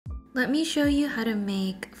Let me show you how to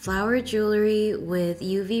make flower jewelry with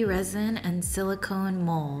UV resin and silicone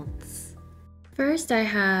molds. First, I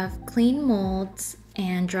have clean molds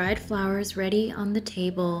and dried flowers ready on the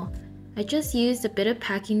table. I just used a bit of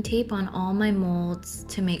packing tape on all my molds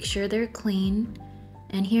to make sure they're clean.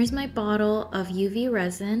 And here's my bottle of UV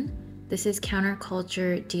resin. This is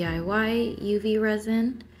Counterculture DIY UV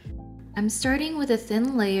resin. I'm starting with a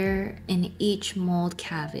thin layer in each mold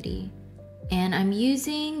cavity. And I'm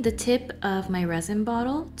using the tip of my resin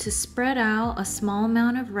bottle to spread out a small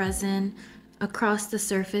amount of resin across the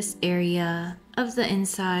surface area of the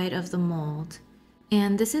inside of the mold.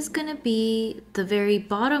 And this is going to be the very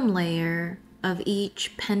bottom layer of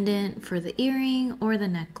each pendant for the earring or the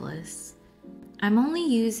necklace. I'm only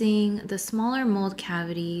using the smaller mold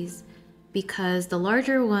cavities because the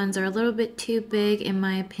larger ones are a little bit too big in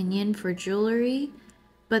my opinion for jewelry,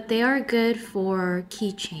 but they are good for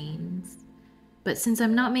keychains. But since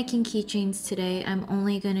I'm not making keychains today, I'm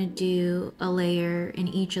only going to do a layer in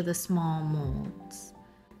each of the small molds.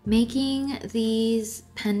 Making these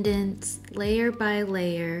pendants layer by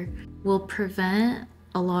layer will prevent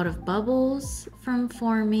a lot of bubbles from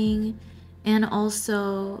forming, and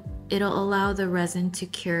also it'll allow the resin to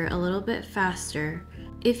cure a little bit faster.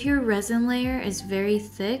 If your resin layer is very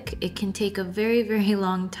thick, it can take a very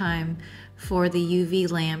long time for the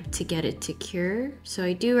UV lamp to get it to cure. So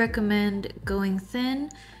I do recommend going thin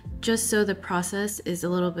just so the process is a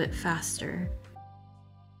little bit faster.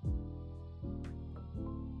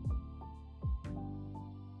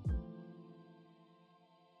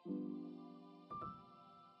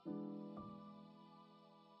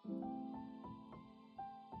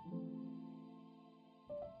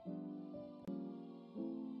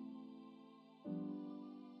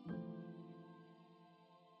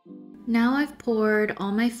 Now I've poured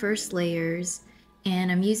all my first layers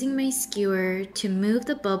and I'm using my skewer to move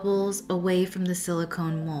the bubbles away from the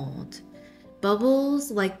silicone mold.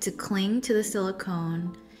 Bubbles like to cling to the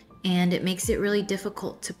silicone and it makes it really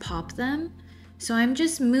difficult to pop them. So I'm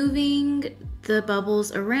just moving the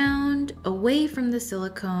bubbles around away from the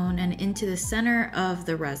silicone and into the center of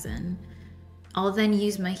the resin. I'll then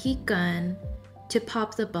use my heat gun to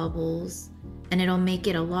pop the bubbles and it'll make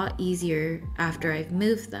it a lot easier after I've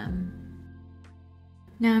moved them.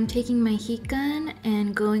 Now I'm taking my heat gun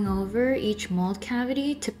and going over each mold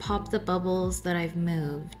cavity to pop the bubbles that I've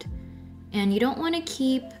moved. And you don't want to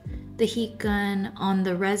keep the heat gun on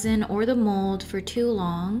the resin or the mold for too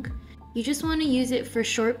long. You just want to use it for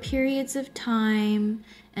short periods of time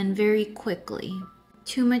and very quickly.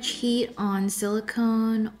 Too much heat on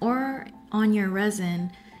silicone or on your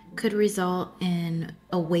resin could result in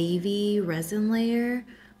a wavy resin layer,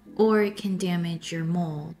 or it can damage your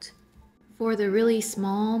mold. For the really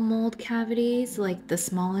small mold cavities, like the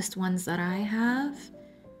smallest ones that I have,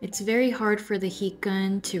 it's very hard for the heat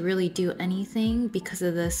gun to really do anything because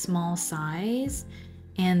of the small size,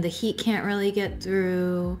 and the heat can't really get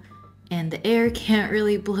through, and the air can't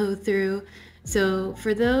really blow through. So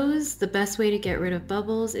for those, the best way to get rid of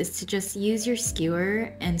bubbles is to just use your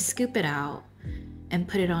skewer and scoop it out and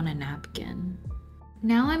put it on a napkin.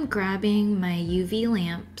 Now I'm grabbing my UV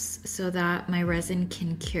lamps so that my resin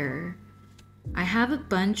can cure. I have a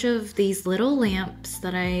bunch of these little lamps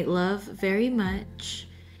that I love very much,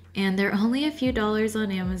 and they're only a few dollars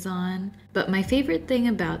on Amazon, but my favorite thing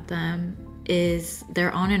about them is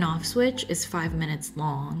their on and off switch is 5 minutes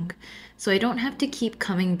long, so I don't have to keep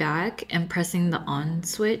coming back and pressing the on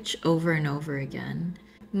switch over and over again.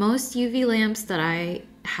 Most UV lamps that I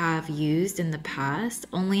have used in the past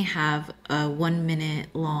only have a 1 minute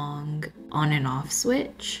long on and off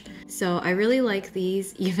switch. So I really like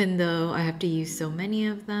these even though I have to use so many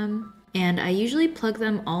of them. And I usually plug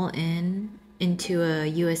them all into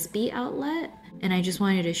a USB outlet. And I just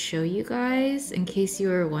wanted to show you guys in case you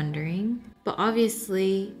were wondering. But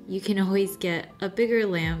obviously you can always get a bigger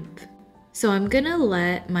lamp. So I'm gonna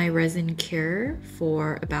let my resin cure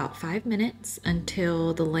for about 5 minutes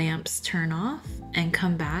until the lamps turn off and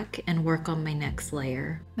come back and work on my next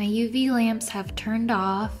layer. My UV lamps have turned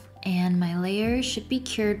off and my layer should be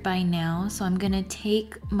cured by now. So I'm gonna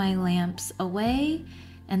take my lamps away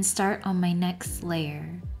and start on my next layer.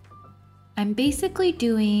 I'm basically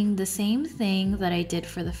doing the same thing that I did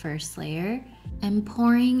for the first layer and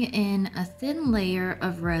pouring in a thin layer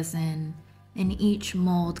of resin in each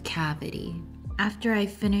mold cavity. After I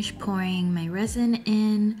finish pouring my resin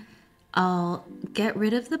in, I'll get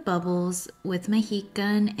rid of the bubbles with my heat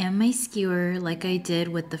gun and my skewer like I did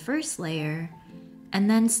with the first layer, and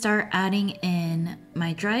then start adding in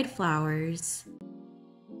my dried flowers.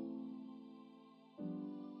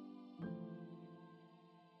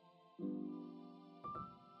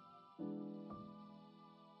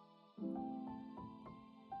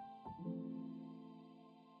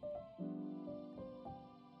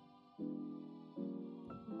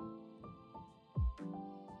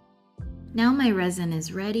 Now my resin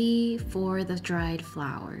is ready for the dried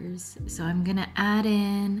flowers. So I'm gonna add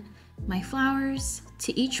in my flowers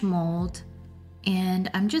to each mold, and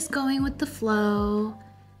I'm just going with the flow.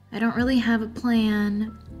 I don't really have a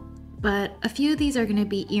plan, but a few of these are gonna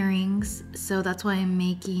be earrings, so that's why I'm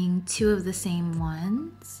making 2 of the same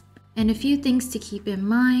ones. And a few things to keep in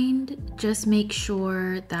mind: just make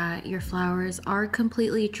sure that your flowers are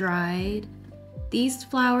completely dried. These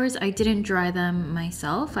flowers, I didn't dry them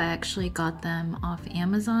myself. I actually got them off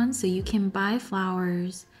Amazon, so you can buy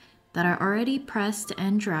flowers that are already pressed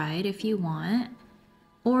and dried if you want,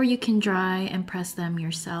 or you can dry and press them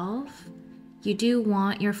yourself. You do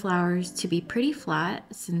want your flowers to be pretty flat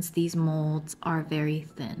since these molds are very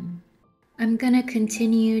thin. I'm gonna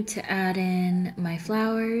continue to add in my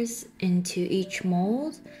flowers into each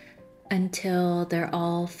mold until they're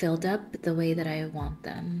all filled up the way that I want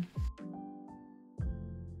them.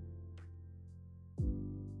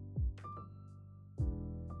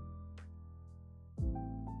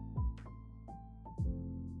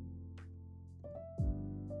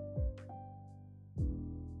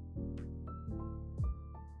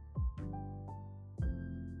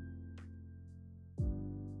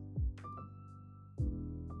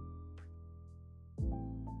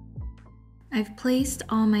 I've placed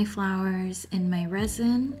all my flowers in my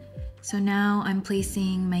resin, so now I'm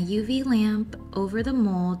placing my UV lamp over the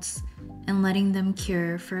molds and letting them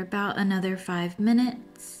cure for about another 5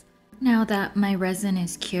 minutes. Now that my resin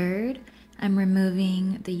is cured, I'm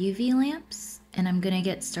removing the UV lamps and I'm gonna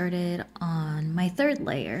get started on my 3rd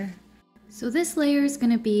layer. So this layer is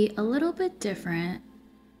gonna be a little bit different,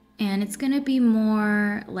 and it's gonna be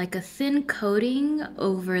more like a thin coating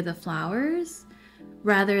over the flowers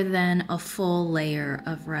rather than a full layer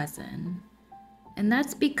of resin. And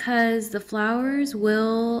that's because the flowers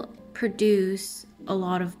will produce a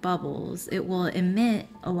lot of bubbles. It will emit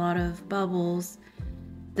a lot of bubbles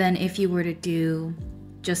than if you were to do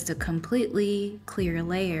just a completely clear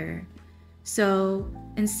layer. So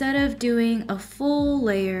instead of doing a full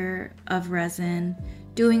layer of resin,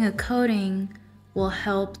 doing a coating will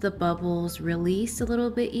help the bubbles release a little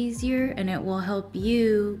bit easier, and it will help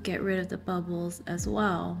you get rid of the bubbles as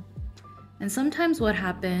well. And sometimes what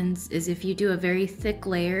happens is if you do a very thick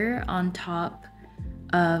layer on top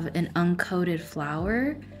of an uncoated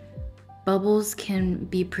flower, bubbles can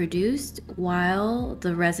be produced while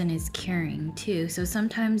the resin is curing too. So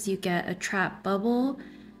sometimes you get a trapped bubble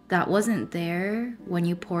that wasn't there when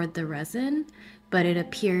you poured the resin, but it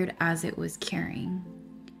appeared as it was curing.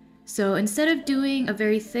 So instead of doing a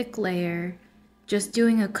very thick layer, just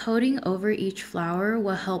doing a coating over each flower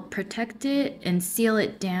will help protect it and seal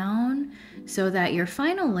it down so that your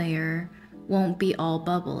final layer won't be all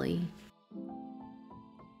bubbly.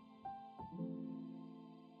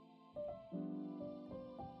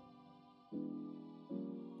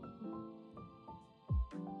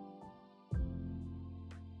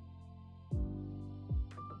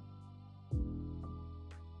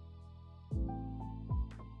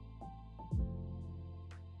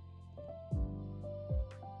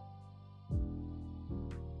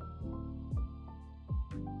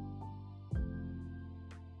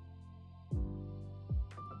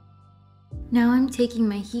 Now I'm taking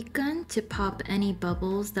my heat gun to pop any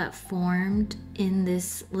bubbles that formed in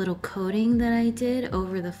this little coating that I did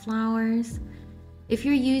over the flowers. If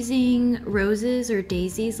you're using roses or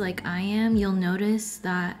daisies like I am, you'll notice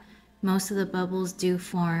that most of the bubbles do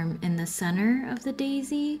form in the center of the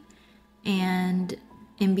daisy and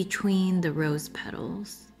in between the rose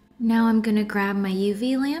petals. Now I'm gonna grab my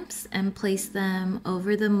UV lamps and place them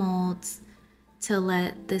over the molds to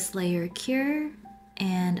let this layer cure,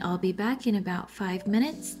 and I'll be back in about 5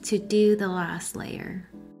 minutes to do the last layer.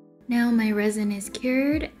 Now my resin is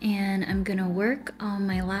cured and I'm gonna work on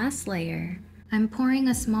my last layer. I'm pouring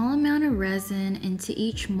a small amount of resin into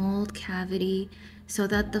each mold cavity so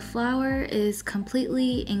that the flower is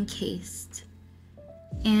completely encased.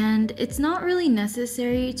 And it's not really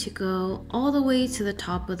necessary to go all the way to the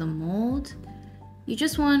top of the mold. You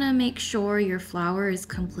just want to make sure your flower is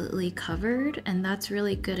completely covered, and that's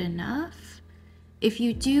really good enough. If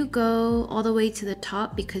you do go all the way to the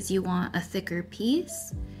top because you want a thicker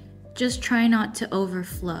piece, just try not to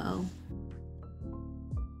overflow.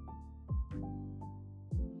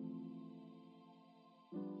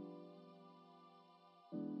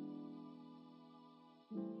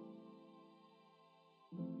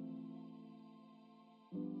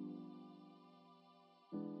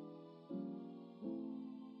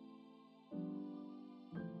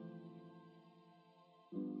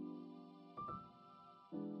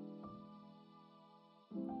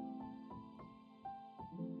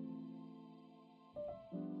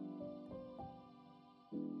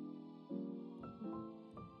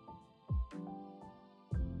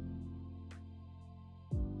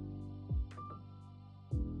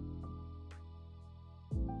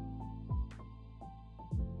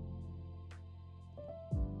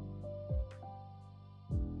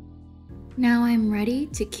 Now I'm ready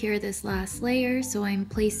to cure this last layer, so I'm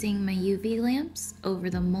placing my UV lamps over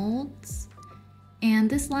the molds. And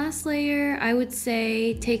this last layer, I would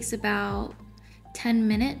say, takes about 10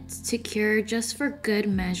 minutes to cure just for good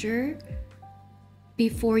measure.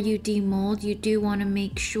 Before you demold, you do want to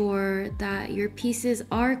make sure that your pieces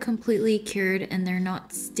are completely cured and they're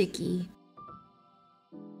not sticky.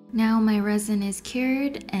 Now my resin is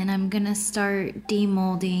cured and I'm gonna start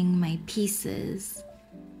demolding my pieces.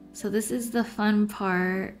 So this is the fun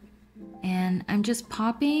part, and I'm just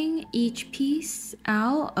popping each piece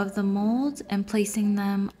out of the mold and placing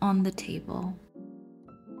them on the table.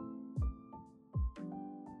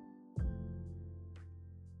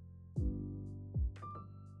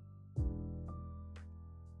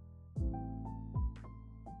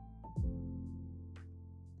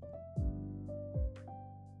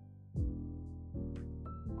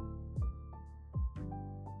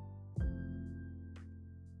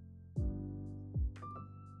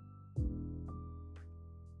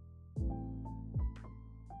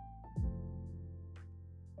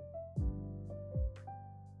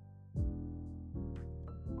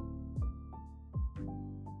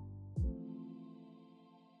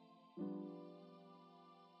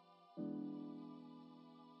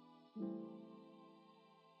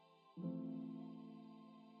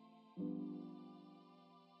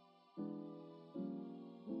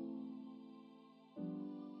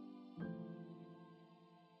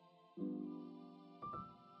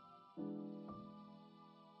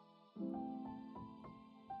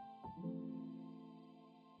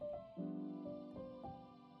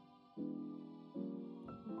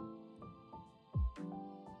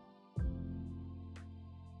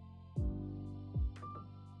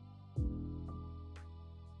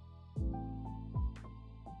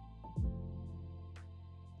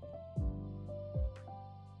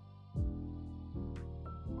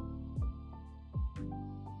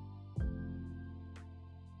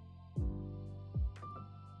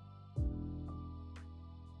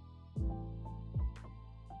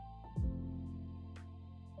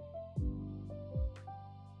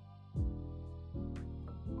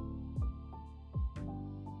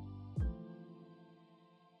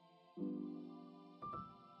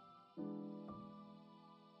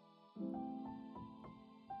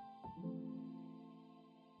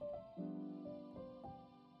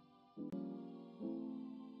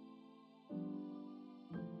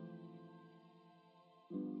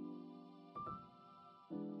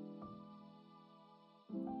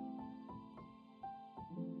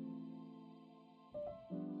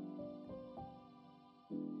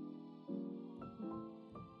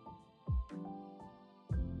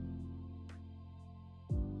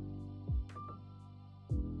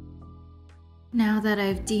 Now that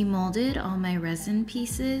I've demolded all my resin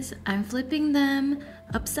pieces, I'm flipping them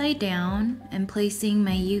upside down and placing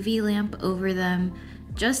my UV lamp over them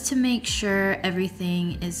just to make sure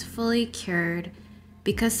everything is fully cured,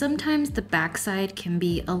 because sometimes the backside can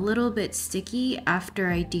be a little bit sticky after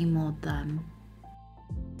I demold them.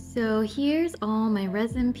 So here's all my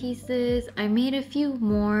resin pieces. I made a few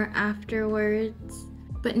more afterwards,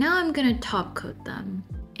 but now I'm gonna top coat them.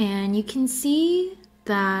 And you can see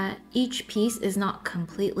that each piece is not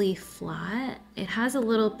completely flat. It has a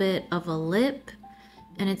little bit of a lip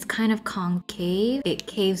and it's kind of concave. It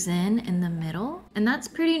caves in the middle. And that's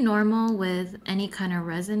pretty normal with any kind of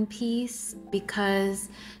resin piece because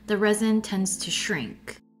the resin tends to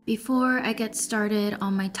shrink. Before I get started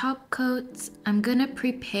on my top coats, I'm gonna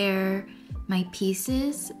prepare my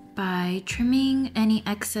pieces by trimming any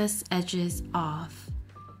excess edges off.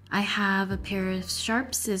 I have a pair of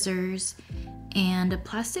sharp scissors and a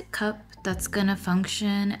plastic cup that's gonna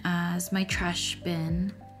function as my trash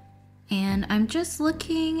bin. And I'm just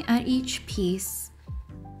looking at each piece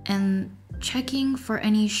and checking for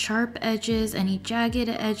any sharp edges, any jagged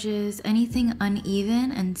edges, anything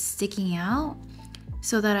uneven and sticking out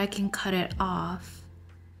so that I can cut it off.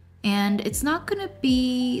 And it's not gonna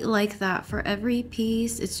be like that for every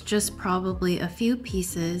piece, it's just probably a few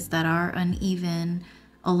pieces that are uneven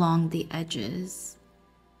along the edges.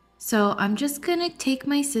 So I'm just gonna take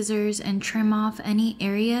my scissors and trim off any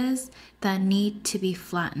areas that need to be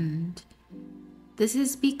flattened. This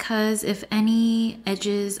is because if any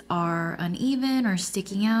edges are uneven or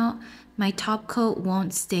sticking out, my top coat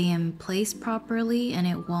won't stay in place properly and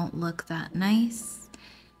it won't look that nice.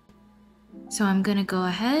 So I'm gonna go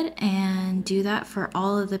ahead and do that for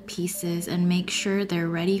all of the pieces and make sure they're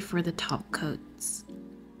ready for the top coats.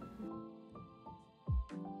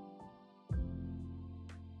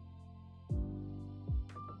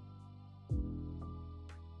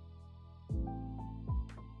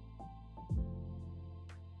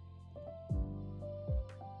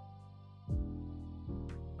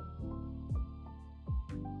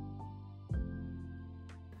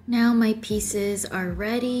 Now my pieces are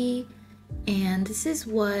ready, and this is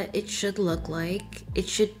what it should look like. It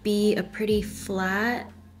should be a pretty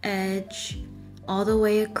flat edge all the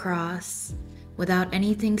way across without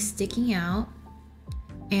anything sticking out.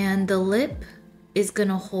 And the lip is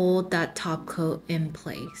gonna hold that top coat in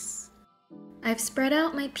place. I've spread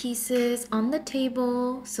out my pieces on the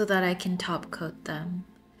table so that I can top coat them.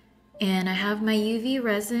 And I have my UV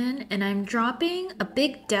resin, and I'm dropping a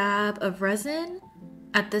big dab of resin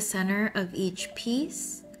at the center of each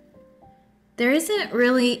piece. There isn't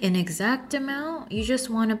really an exact amount, you just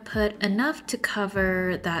want to put enough to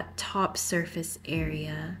cover that top surface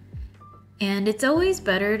area. And it's always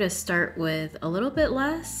better to start with a little bit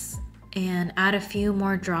less and add a few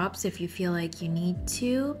more drops if you feel like you need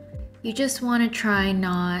to. You just want to try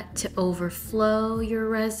not to overflow your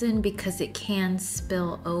resin because it can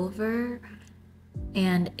spill over,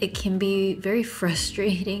 and it can be very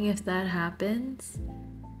frustrating if that happens.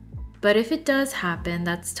 But if it does happen,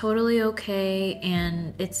 that's totally okay,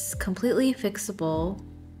 and it's completely fixable.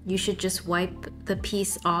 You should just wipe the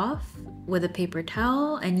piece off with a paper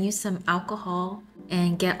towel and use some alcohol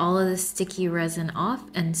and get all of the sticky resin off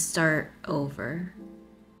and start over.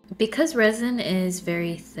 Because resin is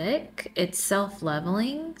very thick, it's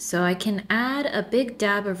self-leveling, so I can add a big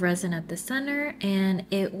dab of resin at the center and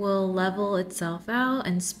it will level itself out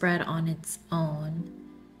and spread on its own.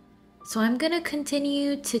 So I'm gonna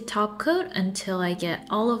continue to top coat until I get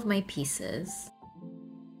all of my pieces.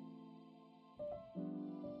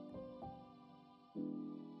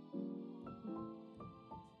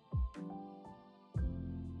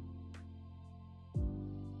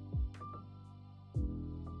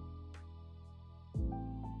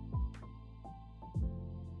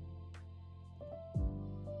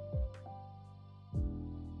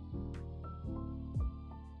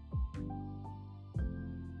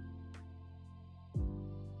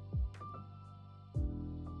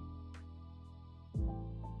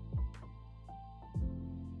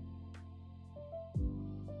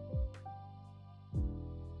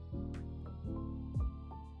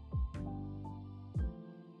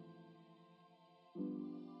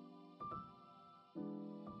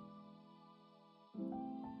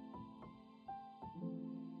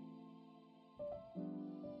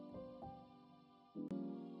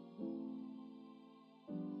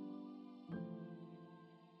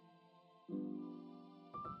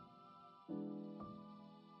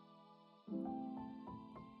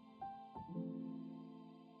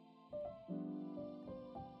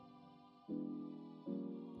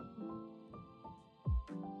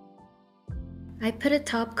 I put a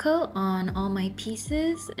top coat on all my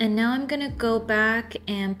pieces, and now I'm gonna go back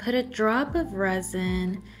and put a drop of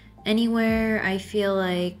resin anywhere I feel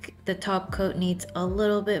like the top coat needs a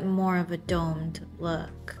little bit more of a domed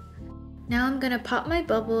look. Now I'm gonna pop my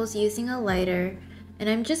bubbles using a lighter, and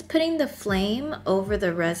I'm just putting the flame over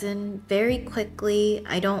the resin very quickly.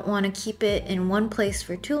 I don't want to keep it in one place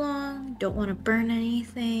for too long, don't want to burn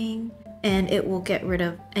anything, and it will get rid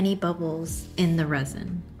of any bubbles in the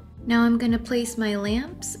resin. Now I'm going to place my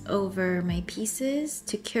lamps over my pieces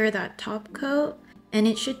to cure that top coat, and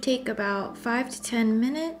it should take about 5 to 10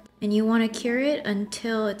 minutes, and you want to cure it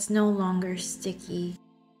until it's no longer sticky.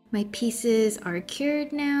 My pieces are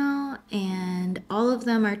cured now, and all of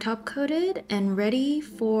them are top coated and ready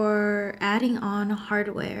for adding on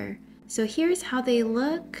hardware. So here's how they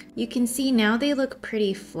look. You can see now they look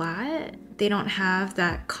pretty flat. They don't have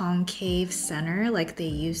that concave center like they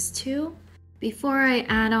used to. Before I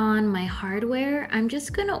add on my hardware, I'm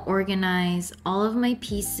just gonna organize all of my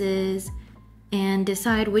pieces and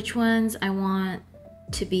decide which ones I want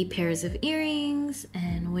to be pairs of earrings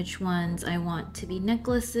and which ones I want to be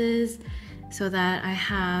necklaces, so that I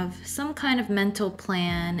have some kind of mental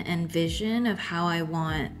plan and vision of how I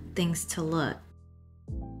want things to look.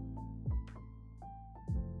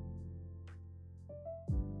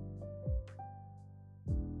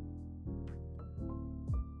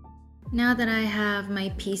 Now that I have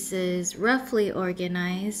my pieces roughly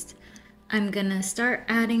organized, I'm gonna start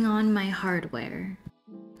adding on my hardware.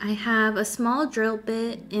 I have a small drill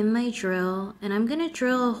bit in my drill, and I'm gonna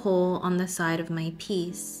drill a hole on the side of my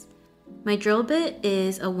piece. My drill bit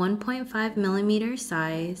is a 1.5 millimeter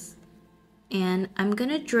size, and I'm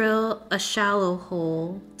gonna drill a shallow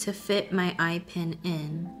hole to fit my eye pin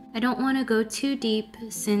in. I don't want to go too deep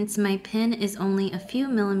since my pin is only a few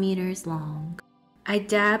millimeters long. I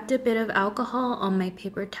dabbed a bit of alcohol on my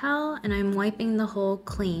paper towel and I'm wiping the hole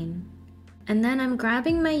clean. And then I'm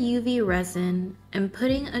grabbing my UV resin and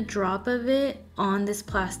putting a drop of it on this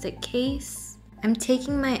plastic case. I'm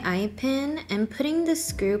taking my eye pin and putting the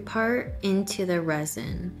screw part into the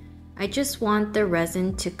resin. I just want the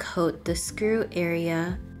resin to coat the screw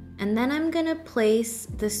area, and then I'm gonna place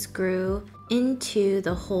the screw into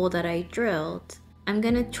the hole that I drilled. I'm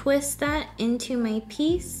gonna twist that into my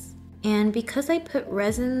piece, and because I put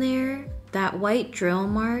resin there, that white drill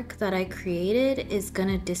mark that I created is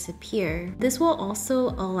gonna disappear. This will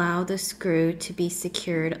also allow the screw to be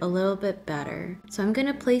secured a little bit better. So I'm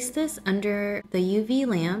gonna place this under the UV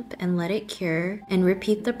lamp and let it cure, and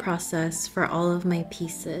repeat the process for all of my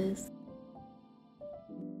pieces.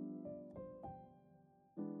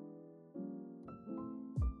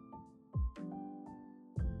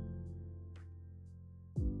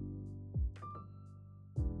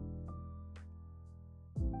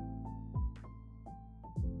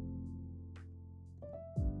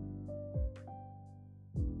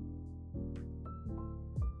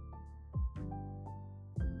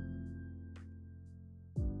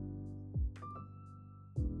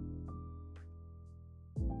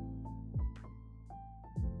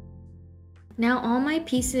 Now all my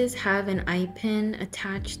pieces have an eye pin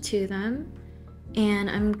attached to them, and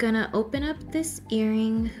I'm gonna open up this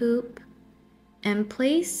earring hoop and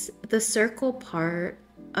place the circle part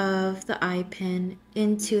of the eye pin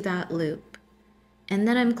into that loop. And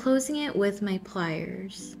then I'm closing it with my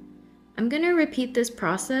pliers. I'm gonna repeat this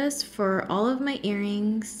process for all of my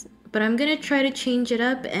earrings, but I'm gonna try to change it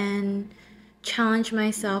up and challenge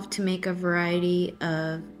myself to make a variety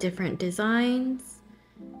of different designs.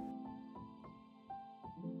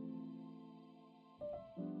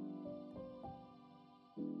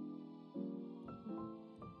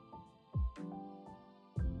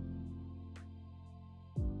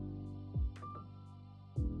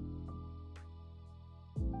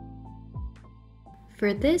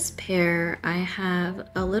 For this pair, I have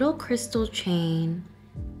a little crystal chain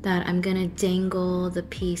that I'm gonna dangle the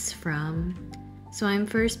piece from. So I'm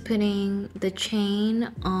first putting the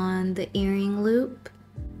chain on the earring loop,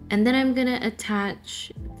 and then I'm gonna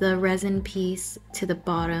attach the resin piece to the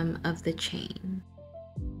bottom of the chain.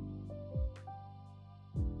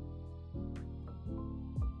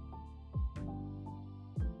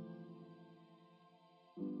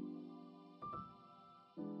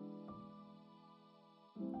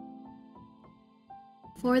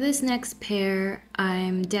 For this next pair,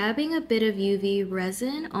 I'm dabbing a bit of UV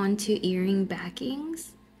resin onto earring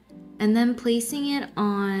backings and then placing it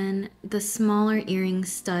on the smaller earring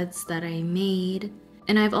studs that I made.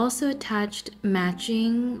 And I've also attached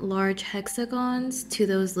matching large hexagons to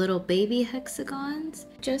those little baby hexagons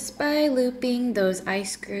just by looping those eye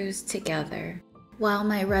screws together. While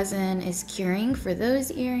my resin is curing for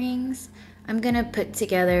those earrings, I'm gonna put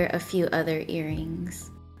together a few other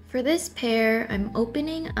earrings. For this pair, I'm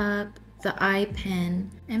opening up the eye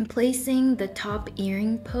pin and placing the top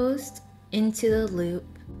earring post into the loop,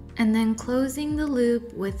 and then closing the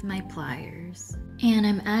loop with my pliers. And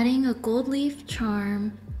I'm adding a gold leaf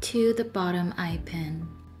charm to the bottom eye pin.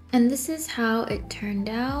 And this is how it turned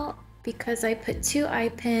out. Because I put 2 eye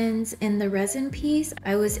pins in the resin piece,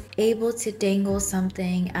 I was able to dangle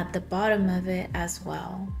something at the bottom of it as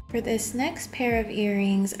well. For this next pair of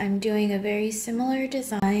earrings, I'm doing a very similar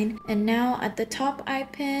design, and now at the top eye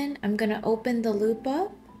pin, I'm gonna open the loop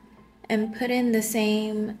up and put in the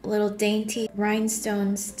same little dainty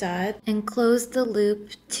rhinestone stud and close the loop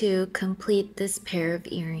to complete this pair of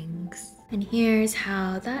earrings. And here's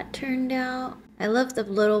how that turned out. I love the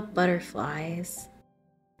little butterflies.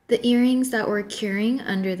 The earrings that were curing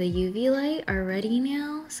under the UV light are ready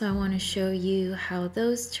now, so I want to show you how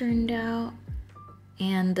those turned out.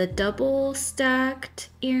 And the double stacked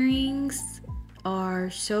earrings are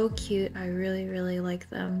so cute. I really like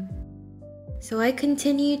them. So I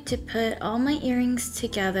continued to put all my earrings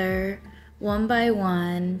together one by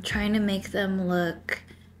one, trying to make them look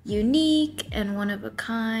unique and one of a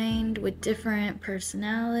kind with different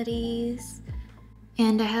personalities.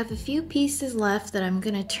 And I have a few pieces left that I'm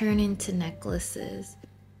gonna turn into necklaces.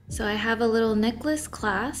 So I have a little necklace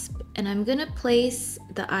clasp, and I'm gonna place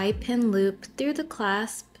the eye pin loop through the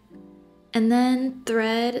clasp and then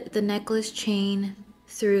thread the necklace chain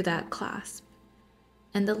through that clasp.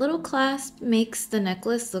 And the little clasp makes the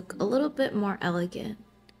necklace look a little bit more elegant.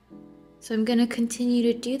 So I'm gonna continue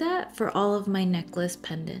to do that for all of my necklace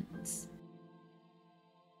pendants.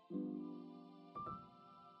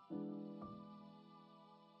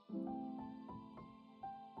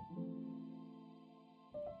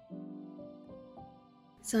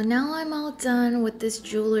 So now I'm all done with this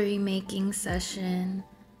jewelry making session,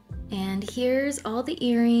 and here's all the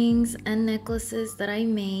earrings and necklaces that I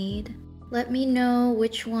made. Let me know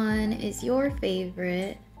which one is your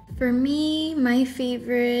favorite. For me, my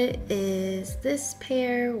favorite is this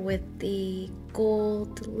pair with the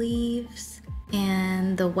gold leaves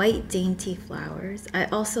and the white dainty flowers. I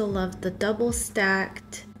also love the double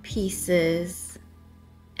stacked pieces,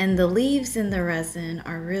 and the leaves in the resin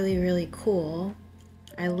are really, really cool.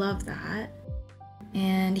 I love that.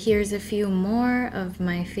 And here's a few more of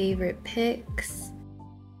my favorite picks.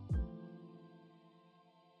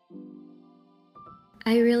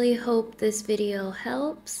 I really hope this video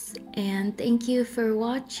helps, and thank you for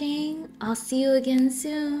watching. I'll see you again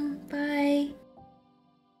soon. Bye.